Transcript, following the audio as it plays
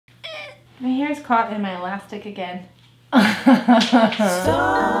My hair's caught in my elastic again.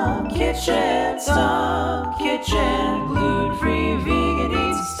 Stump Kitchen, gluten-free, vegan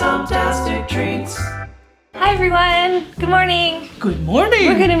eats, Stumptastic treats. Hi everyone, good morning. Good morning.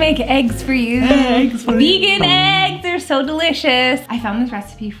 We're gonna make eggs for you. Eggs for Vegan you. eggs, they're so delicious. I found this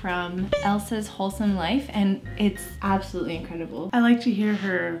recipe from Elsa's Wholesome Life and it's absolutely incredible. I like to hear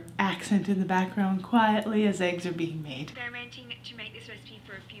her accent in the background quietly as eggs are being made. Experimenting to make this recipe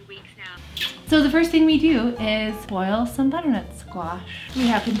for a few weeks now. So the first thing we do is boil some butternut squash. We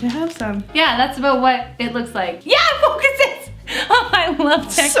happen to have some. Yeah, that's about what it looks like. Yeah, focus it! Oh, I love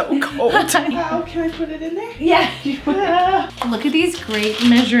tech. So cold. How can I put it in there? Yeah. Look at these great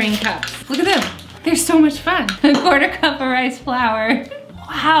measuring cups. Look at them. They're so much fun. A quarter cup of rice flour.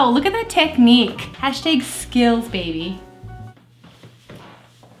 Wow, look at that technique. Hashtag skills, baby.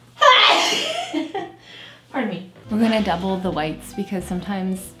 Pardon me. We're gonna double the whites because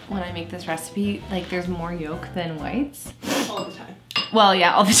sometimes when I make this recipe, like there's more yolk than whites. All the time. Well,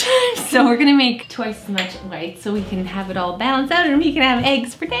 yeah, all the time. So we're gonna make twice as much white so we can have it all balanced out and we can have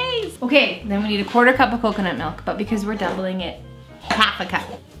eggs for days. Okay, then we need a quarter cup of coconut milk, but because we're doubling it, half a cup.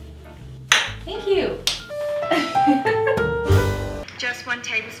 Thank you. Just 1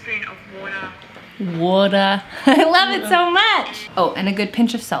 tablespoon of water. Water. I love it so much. Oh, and a good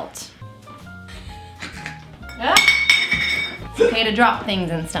pinch of salt. Yeah. It's okay to drop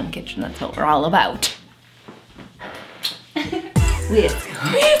things in Stump Kitchen, that's what we're all about. Whisk,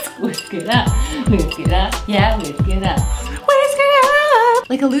 whisk, whisk it up, whisk it up, yeah, whisk it up, whisk it up.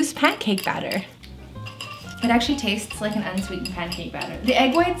 Like a loose pancake batter. It actually tastes like an unsweetened pancake batter. The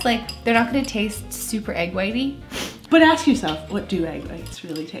egg whites, like, they're not gonna taste super egg whitey. But ask yourself, what do egg whites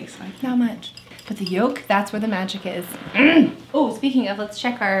really taste like? Not much. But the yolk, that's where the magic is. Oh, speaking of, let's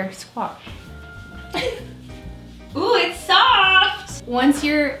check our squash. Ooh, it's soft! Once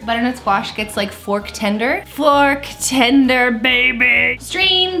your butternut squash gets like fork tender, baby!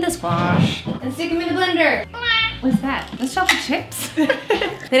 Strain the squash and stick them in the blender. What's that? That's chocolate chips?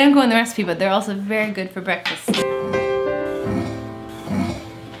 They don't go in the recipe, but they're also very good for breakfast.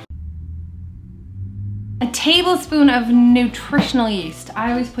 A tablespoon of nutritional yeast.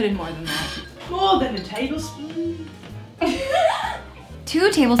 I always put in more than that. More than a tablespoon.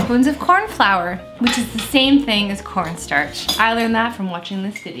 2 tablespoons of corn flour, which is the same thing as cornstarch. I learned that from watching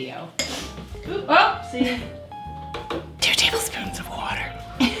this video. Ooh, oh, see? 2 tablespoons of water.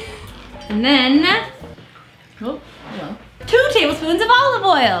 And then, Oh, well. 2 tablespoons of olive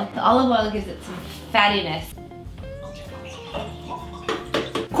oil. The olive oil gives it some fattiness.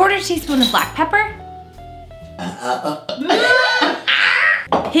 1/4 teaspoon of black pepper.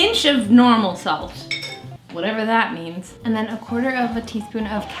 Pinch of normal salt. Whatever that means. And then 1/4 teaspoon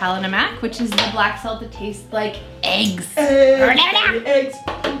of kalinamak, which is the black salt that tastes like eggs. Eggs.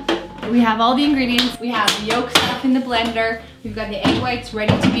 We have all the ingredients. We have the yolk stuff in the blender. We've got the egg whites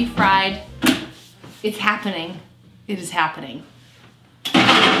ready to be fried. It's happening. It is happening.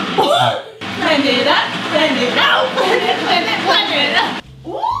 Blend it up, blend it out, blend it, blend it, blend it up.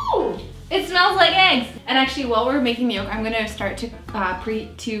 Ooh! It smells like eggs. And actually, while we're making the yolk, I'm gonna start to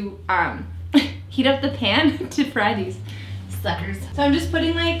heat up the pan to fry these suckers. So I'm just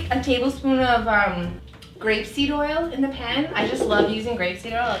putting like a tablespoon of grapeseed oil in the pan. I just love using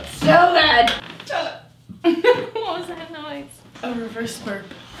grapeseed oil. It's so good. What was that noise? A reverse burp.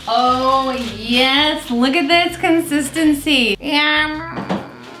 Oh yes, look at this consistency. Yum.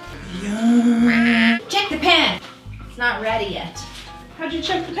 Yum. Check the pan. It's not ready yet. How'd you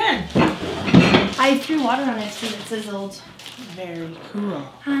check the pan? I threw water on it so it sizzled. Very cool.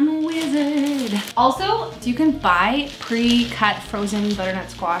 I'm a wizard. Also, you can buy pre-cut frozen butternut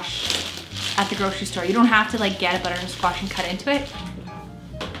squash at the grocery store. You don't have to like get a butternut squash and cut into it.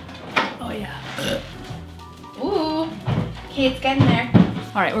 Oh yeah. Ooh. Okay, it's getting there.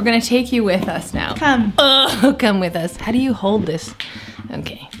 All right, we're gonna take you with us now. Come. Oh, come with us. How do you hold this?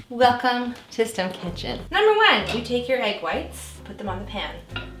 Okay. Welcome to Stump Kitchen. Number 1, you take your egg whites, put them on the pan.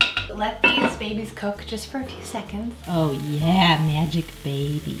 Let these babies cook just for a few seconds. Oh yeah, magic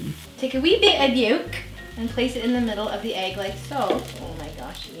babies. Take a wee bit of yolk and place it in the middle of the egg like so. Oh my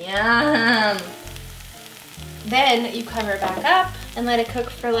gosh, yum. Then you cover it back up and let it cook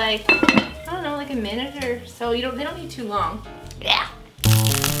for like, I don't know, like a minute or so. They don't need too long. Yeah.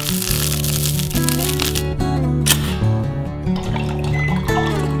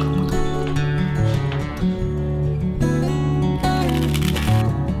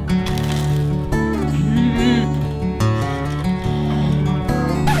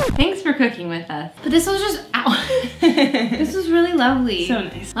 Thanks for cooking with us. But this was just, ow. This was really lovely. So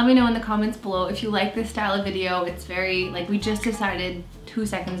nice. Let me know in the comments below if you like this style of video. It's very, like, we just decided 2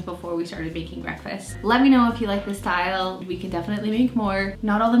 seconds before we started making breakfast. Let me know if you like this style. We can definitely make more.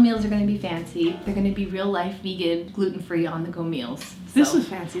 Not all the meals are gonna be fancy. They're gonna be real life, vegan, gluten-free, on-the-go meals. This So- was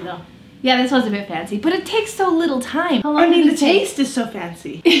fancy though. Yeah, this was a bit fancy, but it takes so little time. How long I mean, did the it take? taste is so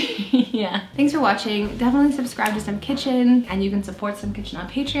fancy. Yeah. Thanks for watching. Definitely subscribe to Stump Kitchen, and you can support Stump Kitchen on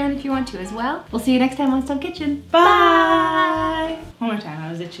Patreon if you want to as well. We'll see you next time on Stump Kitchen. Bye. One more time, I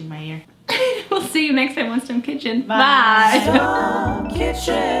was itching my ear. We'll see you next time on Stump Kitchen. Bye. Stump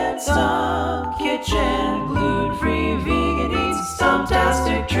Kitchen, gluten-free, vegan eats,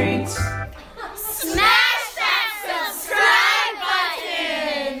 Stumptastic treats. Smash that subscribe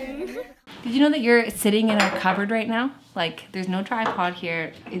button! Did you know that you're sitting in our cupboard right now? Like, there's no tripod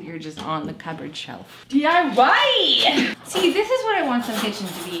here. You're just on the cupboard shelf. DIY! See, this is what I want Stump Kitchen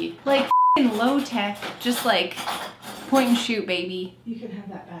to be. Like, f***ing low tech, just like point and shoot, baby. You can have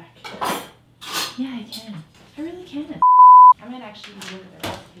that back. Yeah, I can. I really can. I might actually look at the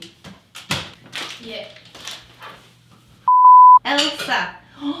recipe. Yeah. Elsa.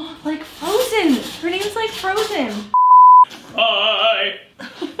 Oh, like Frozen. Her name's like Frozen.